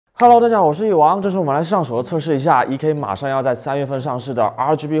Hello， 大家好，我是蚁王，这是我们来上手的测试一下 EK 马上要在3月份上市的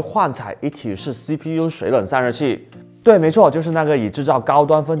RGB 幻彩一体式 CPU 水冷散热器。对，没错，就是那个以制造高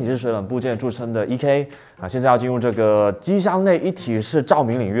端分体式水冷部件著称的 EK 啊，现在要进入这个机箱内一体式照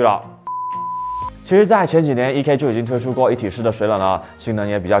明领域了。其实，在前几年 EK 就已经推出过一体式的水冷了，性能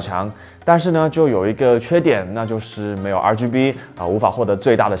也比较强，但是呢，就有一个缺点，那就是没有 RGB 啊，无法获得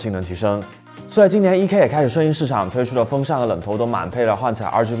最大的性能提升。 所以今年 EK 也开始顺应市场，推出了风扇和冷头都满配了幻彩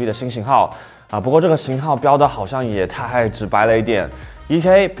RGB 的新型号啊。不过这个型号标的好像也太直白了一点。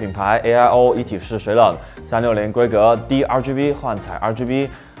EK 品牌 A I O 一体式水冷360规格 D-RGB 幻彩 RGB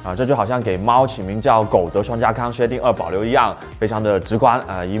啊，这就好像给猫起名叫狗得双家康，薛定谔保留一样，非常的直观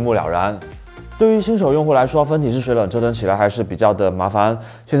啊，一目了然。 对于新手用户来说，分体式水冷折腾起来还是比较的麻烦。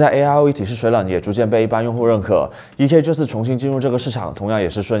现在 A I O 一体式水冷也逐渐被一般用户认可。EK 这次重新进入这个市场，同样也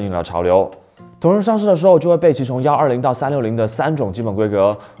是顺应了潮流。同时上市的时候就会备齐从120到360的3种基本规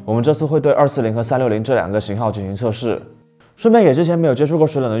格。我们这次会对240和360这2个型号进行测试。顺便给之前没有接触过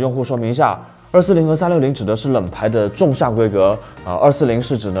水冷的用户说明一下，240和360指的是冷排的纵向规格啊，240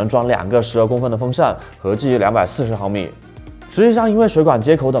是只能装2个12公分的风扇，合计240毫米。 实际上，因为水管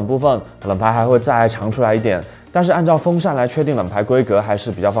接口等部分冷排还会再长出来一点，但是按照风扇来确定冷排规格还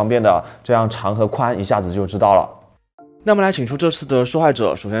是比较方便的，这样长和宽一下子就知道了。那么来请出这次的受害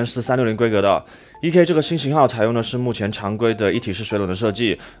者，首先是360规格的 EK 这个新型号采用的是目前常规的一体式水冷的设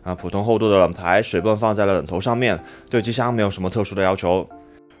计啊，普通厚度的冷排，水泵放在了冷头上面，对机箱没有什么特殊的要求。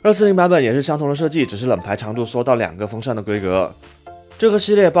240版本也是相同的设计，只是冷排长度缩到2个风扇的规格。 这个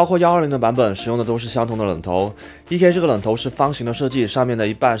系列包括120的版本，使用的都是相同的冷头。EK 这个冷头是方形的设计，上面的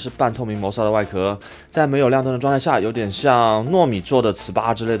一半是半透明毛砂的外壳，在没有亮灯的状态下，有点像糯米做的糍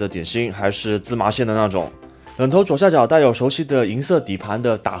粑之类的点心，还是芝麻馅的那种。冷头左下角带有熟悉的银色底盘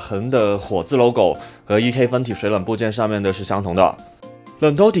的打横的火字 logo， 和 EK 分体水冷部件上面的是相同的。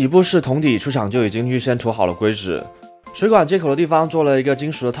冷头底部是铜底，出厂就已经预先涂好了硅脂。水管接口的地方做了一个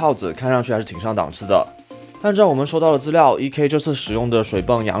金属的套子，看上去还是挺上档次的。 按照我们收到的资料 ，EK 这次使用的水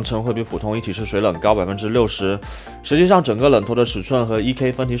泵扬尘会比普通一体式水冷高60%。实际上，整个冷头的尺寸和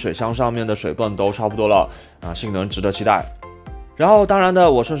EK 分体水箱上面的水泵都差不多了啊，性能值得期待。然后，当然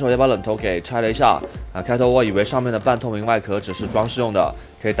的，我顺手也把冷头给拆了一下啊。开头我以为上面的半透明外壳只是装饰用的，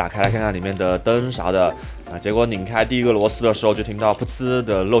可以打开来看看里面的灯啥的啊。结果拧开第一个螺丝的时候，就听到噗呲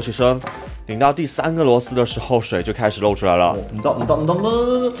的漏气声；拧到第3个螺丝的时候，水就开始漏出来了。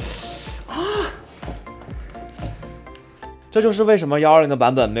这就是为什么120的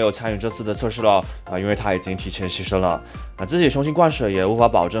版本没有参与这次的测试了啊，因为它已经提前牺牲了啊，自己重新灌水也无法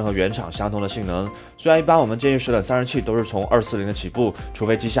保证和原厂相同的性能。虽然一般我们建议水冷散热器都是从240的起步，除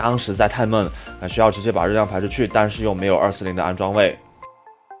非机箱实在太闷啊，需要直接把热量排出去，但是又没有240的安装位。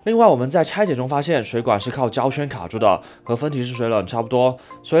另外，我们在拆解中发现水管是靠胶圈卡住的，和分体式水冷差不多，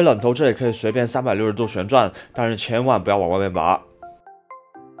所以冷头这里可以随便360度旋转，但是千万不要往外面拔。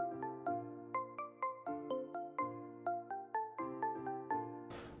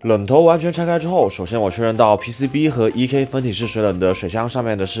 冷头完全拆开之后，首先我确认到 PCB 和 EK 分体式水冷的水箱上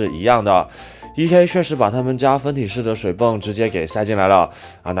面的是一样的。EK 确实把他们家分体式的水泵直接给塞进来了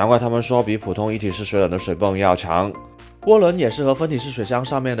啊，难怪他们说比普通一体式水冷的水泵要强。涡轮也是和分体式水箱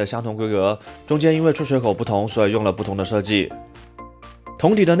上面的相同规格，中间因为出水口不同，所以用了不同的设计。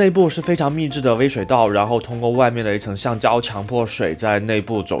桶底的内部是非常密制的微水道，然后通过外面的一层橡胶强迫水在内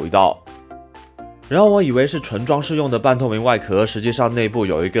部走一道。 然后我以为是纯装饰用的半透明外壳，实际上内部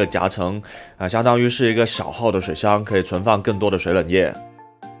有一个夹层，啊，相当于是一个小号的水箱，可以存放更多的水冷液。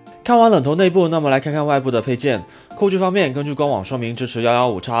看完冷头内部，那么来看看外部的配件。扣具方面，根据官网说明支持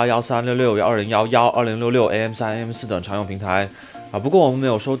115x、1366、1201、2066、AM3、AM4等常用平台。啊，不过我们没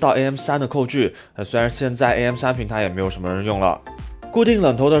有收到 AM3的扣具，虽然现在 AM3平台也没有什么人用了。固定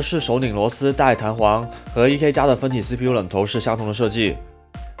冷头的是手拧螺丝带弹簧，和 EK 家的分体 CPU 冷头是相同的设计。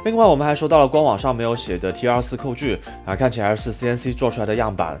 另外，我们还收到了官网上没有写的 T24扣具啊，看起来是 CNC 做出来的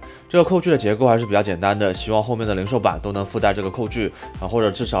样板。这个扣具的结构还是比较简单的，希望后面的零售版都能附带这个扣具啊，或者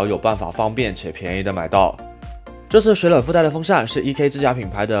至少有办法方便且便宜的买到。这次水冷附带的风扇是 EK 自家品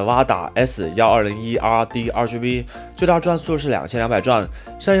牌的蛙打 S1201R D-RGB， 最大转速是2200转。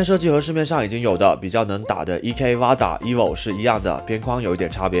扇叶设计和市面上已经有的比较能打的 EK 蛙打 Evo 是一样的，边框有一点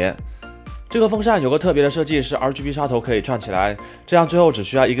差别。 这个风扇有个特别的设计，是 RGB 插头可以串起来，这样最后只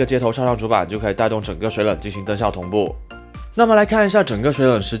需要一个接头插上主板，就可以带动整个水冷进行灯效同步。那么来看一下整个水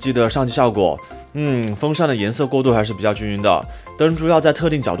冷实际的上机效果，风扇的颜色过渡还是比较均匀的，灯珠要在特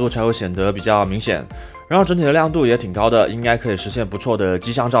定角度才会显得比较明显，然后整体的亮度也挺高的，应该可以实现不错的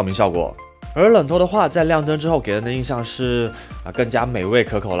机箱照明效果。而冷头的话，在亮灯之后给人的印象是更加美味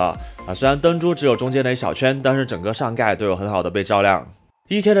可口了虽然灯珠只有中间的一小圈，但是整个上盖都有很好的被照亮。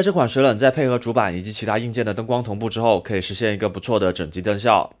EK 的这款水冷在配合主板以及其他硬件的灯光同步之后，可以实现一个不错的整机灯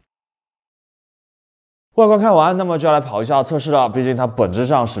效。外观看完，那么就要来跑一下测试了。毕竟它本质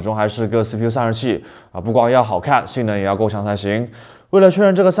上始终还是个 CPU 散热器不光要好看，性能也要够强才行。为了确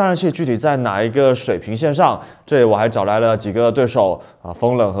认这个散热器具体在哪一个水平线上，这里我还找来了几个对手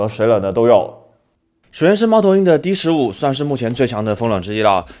风冷和水冷的都有。首先是猫头鹰的 D-15，算是目前最强的风冷之一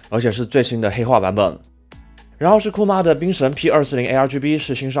了，而且是最新的黑化版本。然后是酷妈的冰神 P240 A-RGB，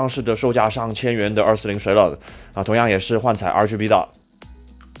 是新上市的售价上千元的240水冷同样也是幻彩 RGB 的。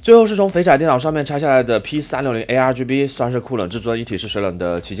最后是从肥仔电脑上面拆下来的 P360 A-RGB， 算是酷冷至尊一体式水冷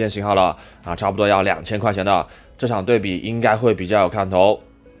的旗舰型号了差不多要2000块钱的，这场对比应该会比较有看头。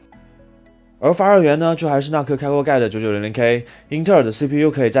而发热源呢，就还是那颗开过盖的 9900K， 英特尔的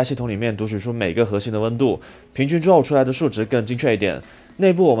CPU 可以在系统里面读取出每个核心的温度，平均之后出来的数值更精确一点。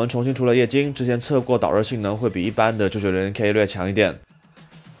内部我们重新涂了液晶，之前测过导热性能会比一般的 9900K 略强一点。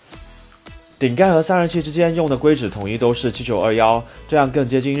顶盖和散热器之间用的硅脂统一都是7921，这样更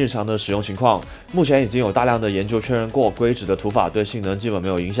接近日常的使用情况。目前已经有大量的研究确认过，硅脂的涂法对性能基本没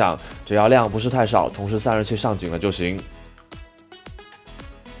有影响，只要量不是太少，同时散热器上紧了就行。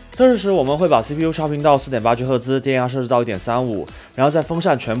测试时我们会把 CPU 超频到 4.8G 赫兹，电压设置到 1.35， 然后在风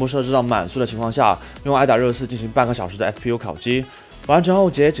扇全部设置到满速的情况下，用挨打热4进行半个小时的 FPU 烤机。完成后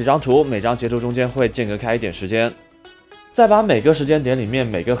截几张图，每张截图中间会间隔开一点时间。再把每个时间点里面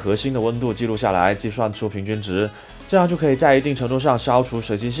每个核心的温度记录下来，计算出平均值，这样就可以在一定程度上消除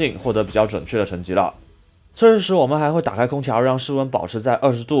随机性，获得比较准确的成绩了。测试时我们还会打开空调，让室温保持在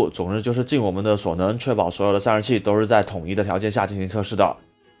20度，总之就是尽我们的所能，确保所有的散热器都是在统一的条件下进行测试的。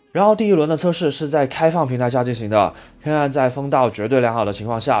然后第一轮的测试是在开放平台下进行的，看看在风道绝对良好的情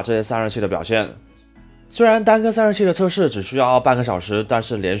况下，这些散热器的表现。虽然单颗散热器的测试只需要半个小时，但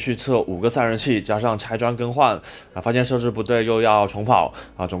是连续测5个散热器，加上拆装更换发现设置不对又要重跑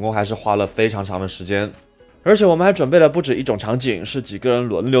总共还是花了非常长的时间。而且我们还准备了不止一种场景，是几个人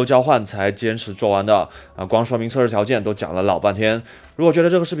轮流交换才坚持做完的光说明测试条件都讲了老半天。如果觉得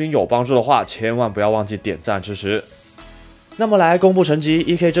这个视频有帮助的话，千万不要忘记点赞支持。那么来公布成绩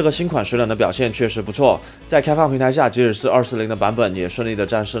 ，EK 这个新款水冷的表现确实不错，在开放平台下，即使是240的版本，也顺利的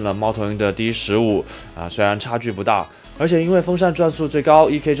战胜了猫头鹰的 D-15虽然差距不大，而且因为风扇转速最高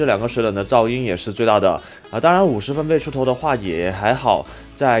 ，EK 这两个水冷的噪音也是最大的当然50分贝出头的话也还好，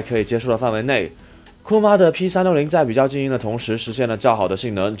在可以接受的范围内。酷妈的 P360 在比较静音的同时实现了较好的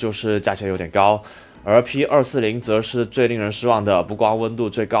性能，就是价钱有点高。而 P240 则是最令人失望的，不光温度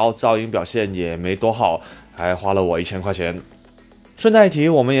最高，噪音表现也没多好，还花了我1000块钱。顺带一提，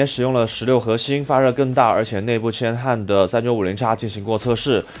我们也使用了16核心、发热更大而且内部铅焊的 3950X 进行过测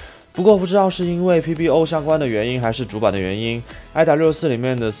试。不过不知道是因为 PBO 相关的原因，还是主板的原因 ，i.64 里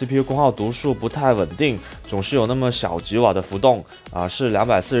面的 CPU 功耗读数不太稳定，总是有那么小几瓦的浮动是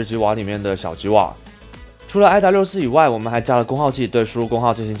240几瓦里面的小几瓦。除了 i.64 以外，我们还加了功耗计对输入功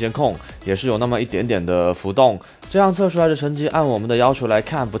耗进行监控，也是有那么一点点的浮动。这样测出来的成绩按我们的要求来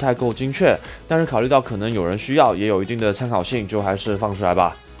看不太够精确，但是考虑到可能有人需要，也有一定的参考性，就还是放出来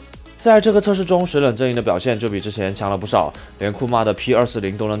吧。在这个测试中，水冷阵营的表现就比之前强了不少，连酷妈的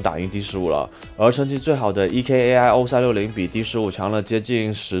P240 都能打赢 D-15了，而成绩最好的 Ek Aio 360比 D-15 强了接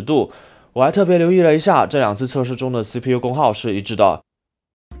近10度。我还特别留意了一下，这两次测试中的 CPU 功耗是一致的。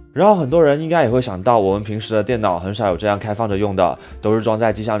然后很多人应该也会想到，我们平时的电脑很少有这样开放着用的，都是装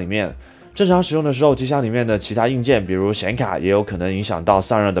在机箱里面。正常使用的时候，机箱里面的其他硬件，比如显卡，也有可能影响到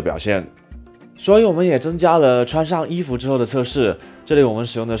散热的表现。所以我们也增加了穿上衣服之后的测试。这里我们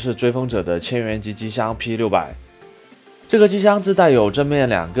使用的是追风者的千元级机箱 P600。这个机箱自带有正面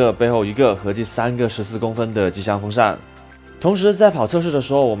2个、背后1个，合计3个14公分的机箱风扇。同时，在跑测试的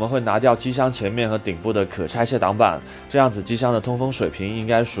时候，我们会拿掉机箱前面和顶部的可拆卸挡板，这样子机箱的通风水平应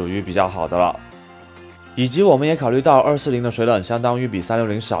该属于比较好的了。以及我们也考虑到240的水冷相当于比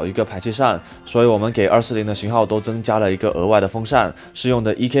360少一个排气扇，所以我们给240的型号都增加了一个额外的风扇，是用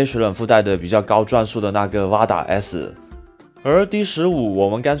的 EK 水冷附带的比较高转速的那个 WADA S。而 D-15 我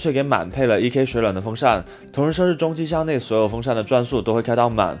们干脆给满配了 EK 水冷的风扇，同时测试中机箱内所有风扇的转速都会开到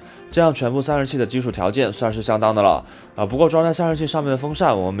满，这样全部散热器的基础条件算是相当的了不过装在散热器上面的风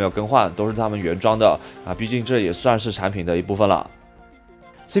扇我们没有更换，都是他们原装的毕竟这也算是产品的一部分了。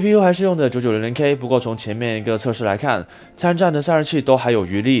CPU 还是用的 9900K， 不过从前面一个测试来看，参战的散热器都还有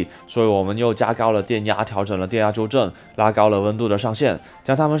余力，所以我们又加高了电压，调整了电压纠正，拉高了温度的上限，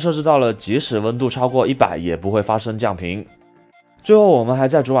将它们设置到了即使温度超过100也不会发生降频。最后我们还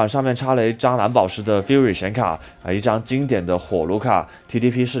在主板上面插了一张蓝宝石的 Fury 显卡一张经典的火炉卡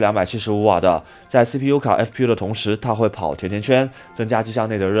 ，TDP 是275瓦的，在 CPU 卡 FPU 的同时，它会跑甜甜圈，增加机箱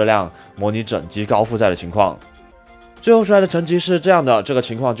内的热量，模拟整机高负载的情况。最后出来的成绩是这样的，这个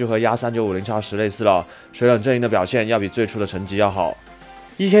情况就和压3950x10类似了，水冷阵营的表现要比最初的成绩要好。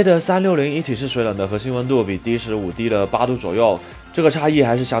EK 的360一体式水冷的核心温度比 D-15低了8度左右，这个差异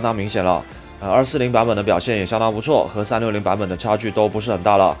还是相当明显了。240版本的表现也相当不错，和360版本的差距都不是很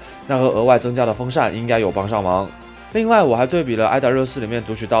大了。那和额外增加的风扇应该有帮上忙。另外，我还对比了 i.24 里面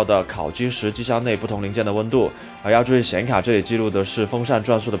读取到的烤鸡时机箱内不同零件的温度，要注意显卡这里记录的是风扇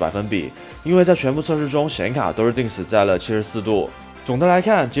转速的百分比，因为在全部测试中显卡都是定死在了74度。总的来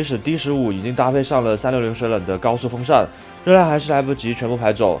看，即使 D-15已经搭配上了360水冷的高速风扇，热量还是来不及全部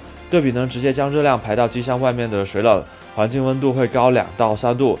排走，对比能直接将热量排到机箱外面的水冷，环境温度会高2到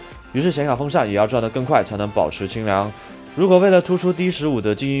3度，于是显卡风扇也要转得更快才能保持清凉。如果为了突出 D-15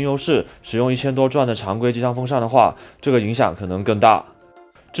的静音优势，使用1000多转的常规机箱风扇的话，这个影响可能更大。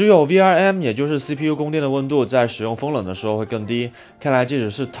只有 VRM， 也就是 CPU 供电的温度，在使用风冷的时候会更低。看来即使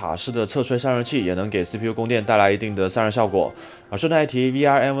是塔式的侧吹散热器，也能给 CPU 供电带来一定的散热效果。顺带一提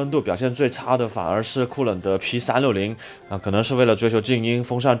 ，VRM 温度表现最差的反而是酷冷的 P360，可能是为了追求静音，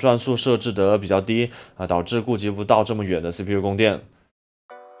风扇转速设置得比较低，导致顾及不到这么远的 CPU 供电。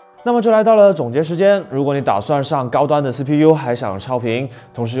那么就来到了总结时间。如果你打算上高端的 CPU， 还想超频，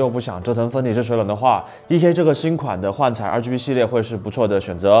同时又不想折腾分体式水冷的话 ，EK 这个新款的幻彩 RGB 系列会是不错的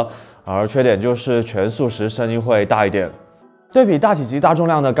选择。而缺点就是全速时声音会大一点。对比大体积大重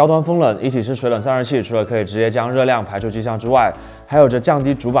量的高端风冷一体式水冷散热器，除了可以直接将热量排出机箱之外，还有着降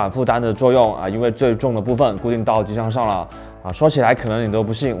低主板负担的作用因为最重的部分固定到机箱上了。说起来可能你都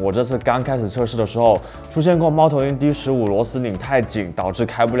不信，我这次刚开始测试的时候，出现过猫头鹰 D-15螺丝拧太紧导致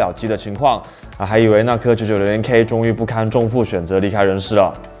开不了机的情况还以为那颗9900K 终于不堪重负选择离开人世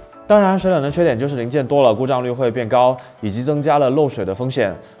了。当然，水冷的缺点就是零件多了，故障率会变高，以及增加了漏水的风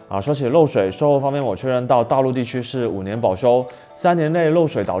险说起漏水，售后方面我确认到大陆地区是5年保修，3年内漏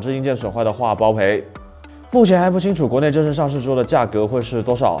水导致硬件损坏的话包赔。目前还不清楚国内正式上市之后的价格会是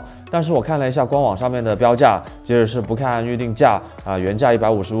多少，但是我看了一下官网上面的标价，即使是不看预定价原价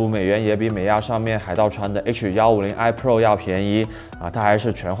$155也比美亚上面海盗船的 H150i Pro 要便宜它还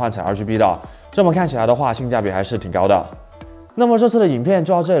是全幻彩 RGB 的，这么看起来的话，性价比还是挺高的。那么这次的影片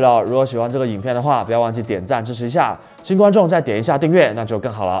就到这里了，如果喜欢这个影片的话，不要忘记点赞支持一下，新观众再点一下订阅，那就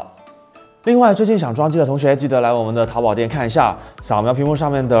更好了。另外，最近想装机的同学，记得来我们的淘宝店看一下，扫描屏幕上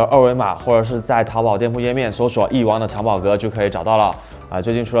面的2维码，或者是在淘宝店铺页面搜索翼王的藏宝阁就可以找到了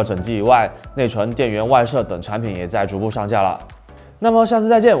最近除了整机以外，内存、电源、外设等产品也在逐步上架了。那么下次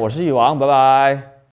再见，我是翼王，拜拜。